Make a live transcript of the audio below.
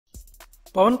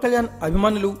పవన్ కళ్యాణ్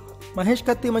అభిమానులు మహేష్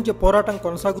కత్తి మధ్య పోరాటం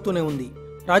కొనసాగుతూనే ఉంది.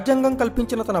 రాజ్యాంగం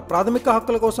కల్పించిన తన ప్రాథమిక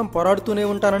హక్కుల కోసం పోరాడుతూనే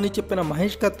ఉంటానని చెప్పిన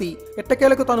మహేష్ కత్తి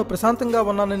ఎట్టకేలకు తాను ప్రశాంతంగా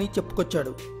ఉన్నానని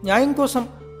చెప్పుకొచ్చాడు. న్యాయం కోసం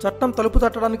చట్టం తలుపు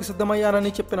తట్టడానికి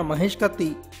సిద్ధమయ్యానని చెప్పిన మహేష్ కత్తి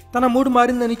తన మూడు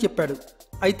మారిందని చెప్పాడు.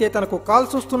 అయితే తనకు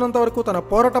కాల్స్ వస్తున్నంత వరకు తన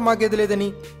పోరాటం ఆగేది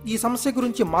లేదని, ఈ సమస్య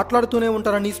గురించి మాట్లాడుతూనే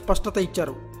ఉంటానని స్పష్టత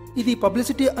ఇచ్చారు. ఇది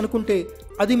పబ్లిసిటీ అనుకుంటే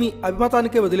అది మీ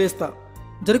అభిమతానికే వదిలేస్తా.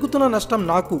 జరుగుతున్న నష్టం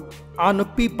నాకు, ఆ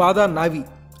నొప్పి బాధ నావి.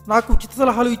 నాకు ఉచిత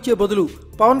సలహాలు ఇచ్చే బదులు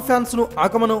పవన్ ఫ్యాన్స్ను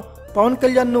ఆగమనో, పవన్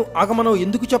కళ్యాణ్ను ఆగమనో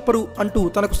ఎందుకు చెప్పరు అంటూ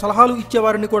తనకు సలహాలు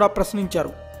ఇచ్చేవారిని కూడా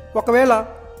ప్రశ్నించారు. ఒకవేళ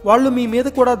వాళ్ళు మీ మీద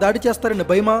కూడా దాడి చేస్తారని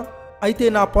భయమా? అయితే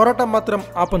నా పోరాటం మాత్రం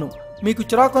ఆపను. మీకు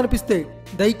చిరాకు అనిపిస్తే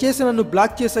దయచేసి నన్ను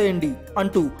బ్లాక్ చేసేయండి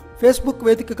అంటూ ఫేస్బుక్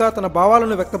వేదికగా తన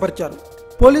భావాలను వ్యక్తపరిచారు.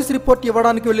 పోలీస్ రిపోర్ట్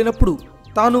ఇవ్వడానికి వెళ్ళినప్పుడు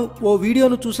తాను ఓ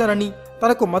వీడియోను చూశానని,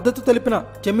 తనకు మద్దతు తెలిపిన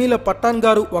జమీల పఠాన్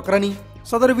గారు ఒకరని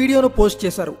సదరు వీడియోను పోస్ట్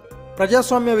చేశారు.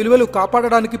 ప్రజాస్వామ్య విలువలు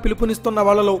కాపాడడానికి పిలుపునిస్తున్న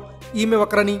వాళ్లలో ఈమె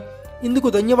ఒకరని, ఇందుకు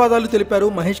ధన్యవాదాలు తెలిపారు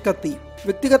మహేష్ కత్తి.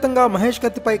 వ్యక్తిగతంగా మహేష్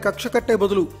కత్తిపై కక్ష కట్టే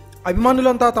బదులు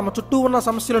అభిమానులంతా తమ చుట్టూ ఉన్న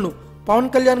సమస్యలను పవన్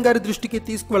కళ్యాణ్ గారి దృష్టికి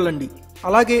తీసుకువెళ్ళండి.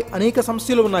 అలాగే అనేక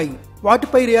సమస్యలు ఉన్నాయి,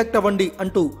 వాటిపై రియాక్ట్ అవ్వండి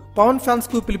అంటూ పవన్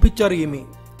ఫ్యాన్స్ కు పిలిపించారు ఈమె.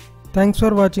 Thanks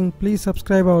for watching. Please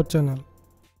subscribe our channel.